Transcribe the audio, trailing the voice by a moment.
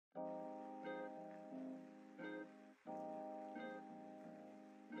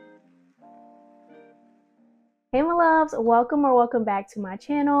Hey my loves, welcome back to my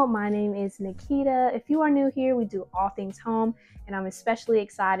channel. My name is Nikita. If you are new here, we do all things home, and I'm especially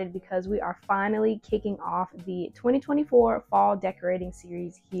excited because we are finally kicking off the 2024 fall decorating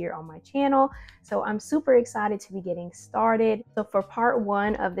series here on my channel. So I'm super excited to be getting started. So for part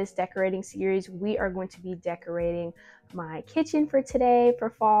one of this decorating series, we are going to be decorating my kitchen for today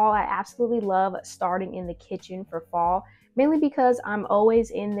for fall. I absolutely love starting in the kitchen for fall, mainly because I'm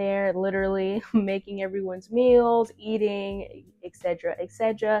always in there literally making everyone's meals, eating, etc.,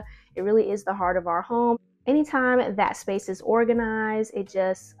 etc. It really is the heart of our home. Anytime that space is organized,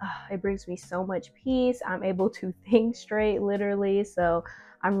 it brings me so much peace. I'm able to think straight literally. So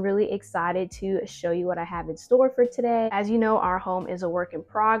I'm really excited to show you what I have in store for today. As you know, our home is a work in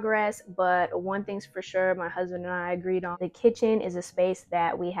progress, but one thing's for sure, my husband and I agreed on: the kitchen is a space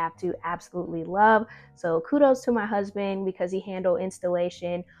that we have to absolutely love. So kudos to my husband because he handled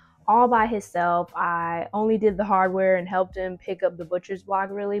installation all by himself. I only did the hardware and helped him pick up the butcher's block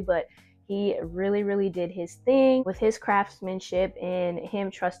really, but he really did his thing with his craftsmanship and him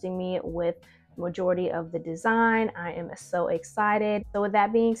trusting me with majority of the design. I am so excited. So with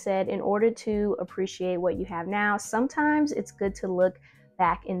that being said, in order to appreciate what you have now, sometimes it's good to look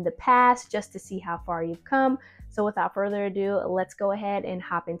back in the past just to see how far you've come. So without further ado, let's go ahead and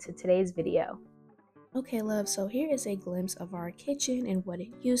hop into today's video. Okay, love, so here is a glimpse of our kitchen and what it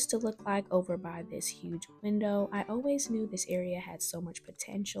used to look like over by this huge window. I always knew this area had so much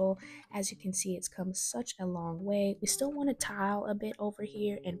potential. As you can see, it's come such a long way. We still want to tile a bit over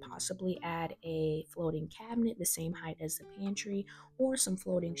here and possibly add a floating cabinet the same height as the pantry, or some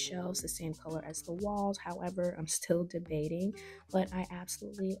floating shelves the same color as the walls. However, I'm still debating, but I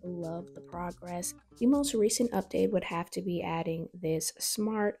absolutely love the progress. The most recent update would have to be adding this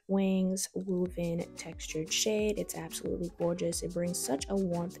smart wings woven textured shade. It's absolutely gorgeous. It brings such a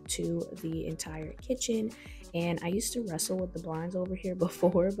warmth to the entire kitchen, and I used to wrestle with the blinds over here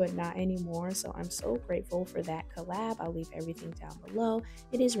before, but not anymore. So I'm so grateful for that collab. I'll leave everything down below.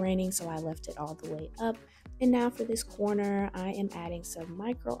 It is raining, so I left it all the way up. And now for this corner, I am adding some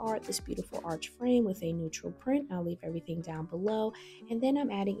micro art, this beautiful arch frame with a neutral print. I'll leave everything down below. And then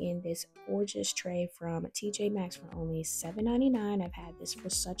I'm adding in this gorgeous tray from TJ Maxx for only $7.99. I've had this for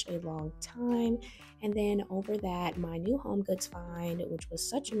such a long time. And then over that, my new Home Goods find, which was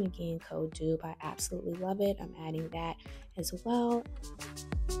such a McGee & Co. dupe. I absolutely love it. I'm adding that as well.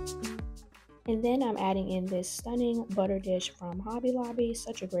 And then I'm adding in this stunning butter dish from Hobby Lobby.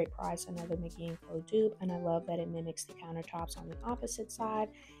 Such a great price, another McGee & Co. dupe, and I love that it mimics the countertops on the opposite side.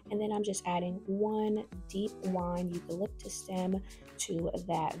 And then I'm just adding one deep wine eucalyptus stem to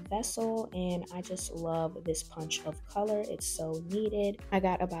that vessel, and I just love this punch of color. It's so needed. I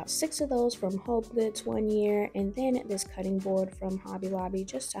got about 6 of those from Home Goods one year, and then this cutting board from Hobby Lobby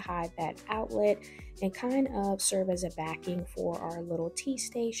just to hide that outlet and kind of serve as a backing for our little tea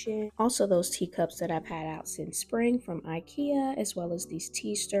station. Also, those teacups that I've had out since spring from IKEA, as well as these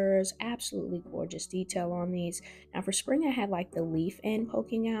tea stirrers. Absolutely gorgeous detail on these. Now for spring, I had like the leaf end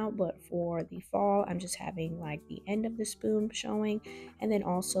poking out, but for the fall, I'm just having like the end of the spoon showing. And then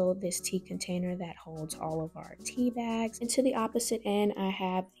also this tea container that holds all of our tea bags. And to the opposite end, I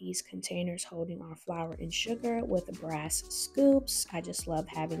have these containers holding our flour and sugar with brass scoops. I just love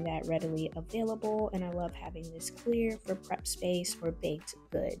having that readily available, and I love having this clear for prep space for baked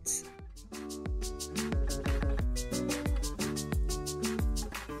goods.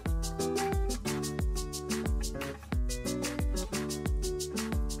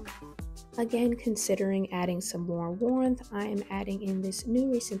 Again, considering adding some more warmth, I am adding in this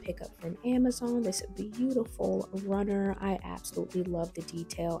new recent pickup from Amazon, this beautiful runner. I absolutely love the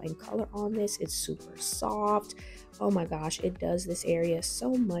detail and color on this. It's super soft. Oh my gosh, it does this area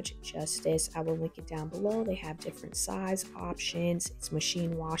so much justice. I will link it down below. They have different size options. It's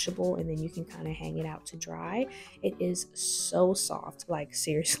machine washable, and then you can kind of hang it out to dry. It is so soft. Like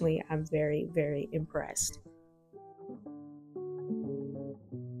seriously, I'm very impressed.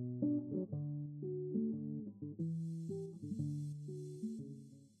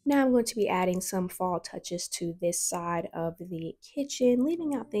 Now I'm going to be adding some fall touches to this side of the kitchen,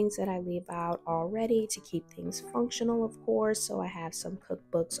 leaving out things that I leave out already to keep things functional, of course. So I have some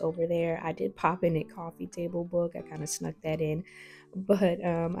cookbooks over there. I did pop in a coffee table book. I kind of snuck that in. But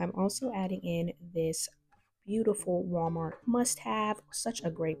I'm also adding in this beautiful Walmart must-have, such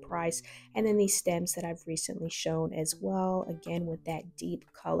a great price. And then these stems that I've recently shown as well, again with that deep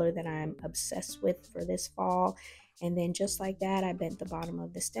color that I'm obsessed with for this fall. And then just like that, I bent the bottom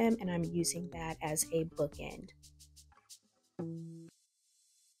of the stem and I'm using that as a bookend.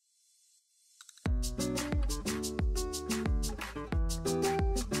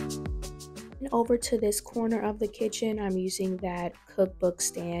 And over to this corner of the kitchen, I'm using that cookbook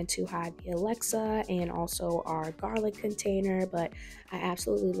stand to hide the Alexa and also our garlic container, but I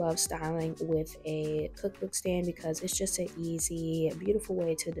absolutely love styling with a cookbook stand because it's just an easy, beautiful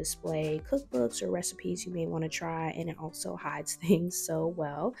way to display cookbooks or recipes you may want to try, and it also hides things so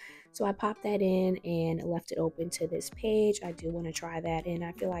well. So I popped that in and left it open to this page. I do want to try that, and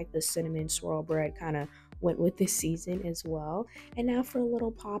I feel like the cinnamon swirl bread kind of went with this season as well. And now for a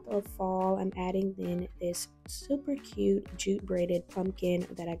little pop of fall, I'm adding in this super cute jute braided pumpkin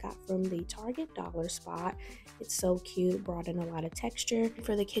that I got from the Target dollar spot. It's so cute, brought in a lot of texture.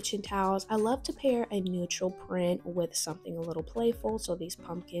 For the kitchen towels, I love to pair a neutral print with something a little playful, so these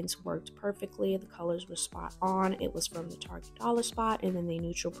pumpkins worked perfectly. The colors were spot on. It was from the Target dollar spot, and then the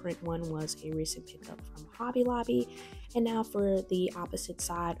neutral print one was a recent pickup from Hobby Lobby. And now for the opposite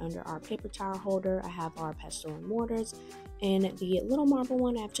side, under our paper towel holder, I have our pestle and mortars. And the little marble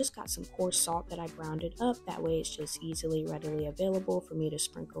one, I've just got some coarse salt that I grounded up. That way it's just easily, readily available for me to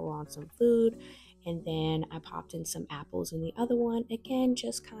sprinkle on some food. And then I popped in some apples in the other one. Again,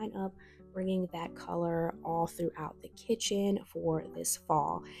 just kind of bringing that color all throughout the kitchen for this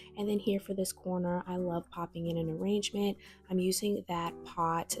fall. And then here for this corner, I love popping in an arrangement. I'm using that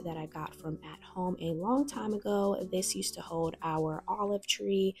pot that I got from At Home a long time ago. This used to hold our olive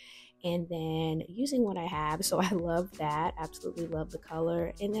tree, and then using what I have, so I love that. Absolutely love the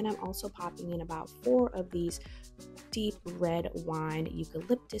color. And then I'm also popping in about 4 of these deep red wine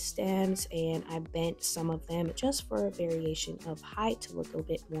eucalyptus stems, and I bent some of them just for a variation of height to look a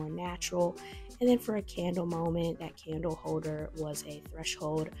bit more natural. And then for a candle moment, that candle holder was a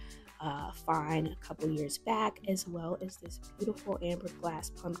Threshold find a couple years back, as well as this beautiful amber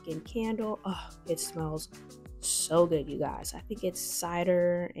glass pumpkin candle. Oh, it smells so good, you guys. I think it's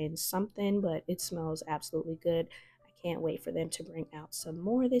cider and something, but it smells absolutely good. I can't wait for them to bring out some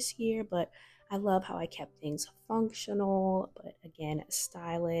more this year, but I love how I kept things functional, but again,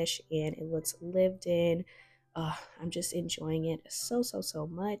 stylish, and it looks lived in. I'm just enjoying it so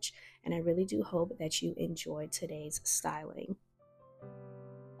much, and I really do hope that you enjoyed today's styling.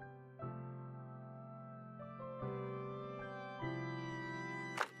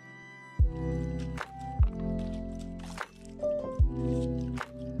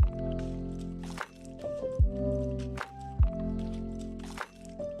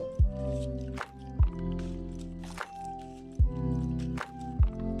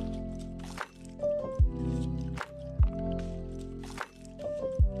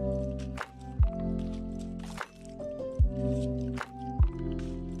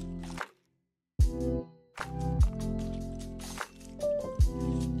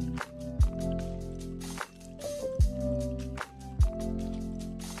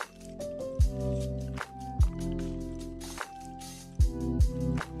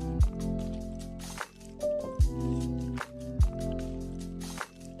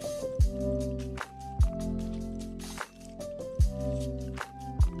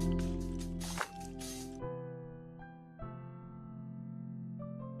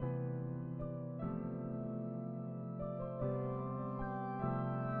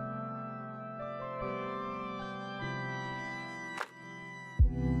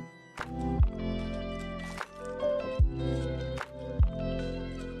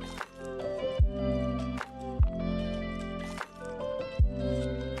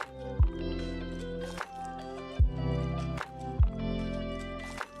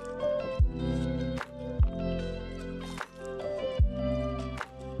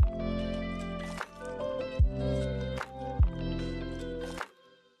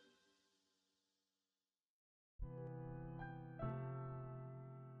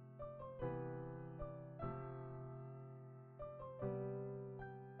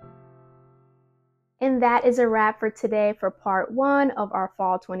 And that is a wrap for today for part 1 of our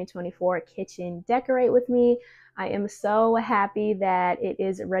fall 2024 kitchen decorate with me. I am so happy that it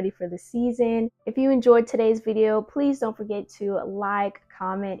is ready for the season. If you enjoyed today's video, please don't forget to like,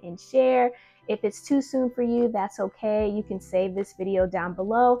 comment, and share. If it's too soon for you, that's okay. You can save this video down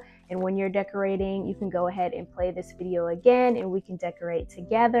below, and when you're decorating, you can go ahead and play this video again and we can decorate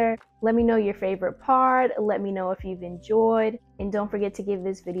together. Let me know your favorite part. Let me know if you've enjoyed, and don't forget to give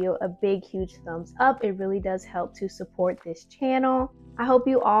this video a big, huge thumbs up. It really does help to support this channel. I hope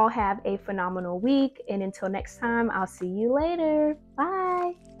you all have a phenomenal week, and until next time, I'll see you later.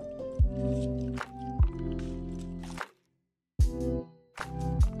 Bye.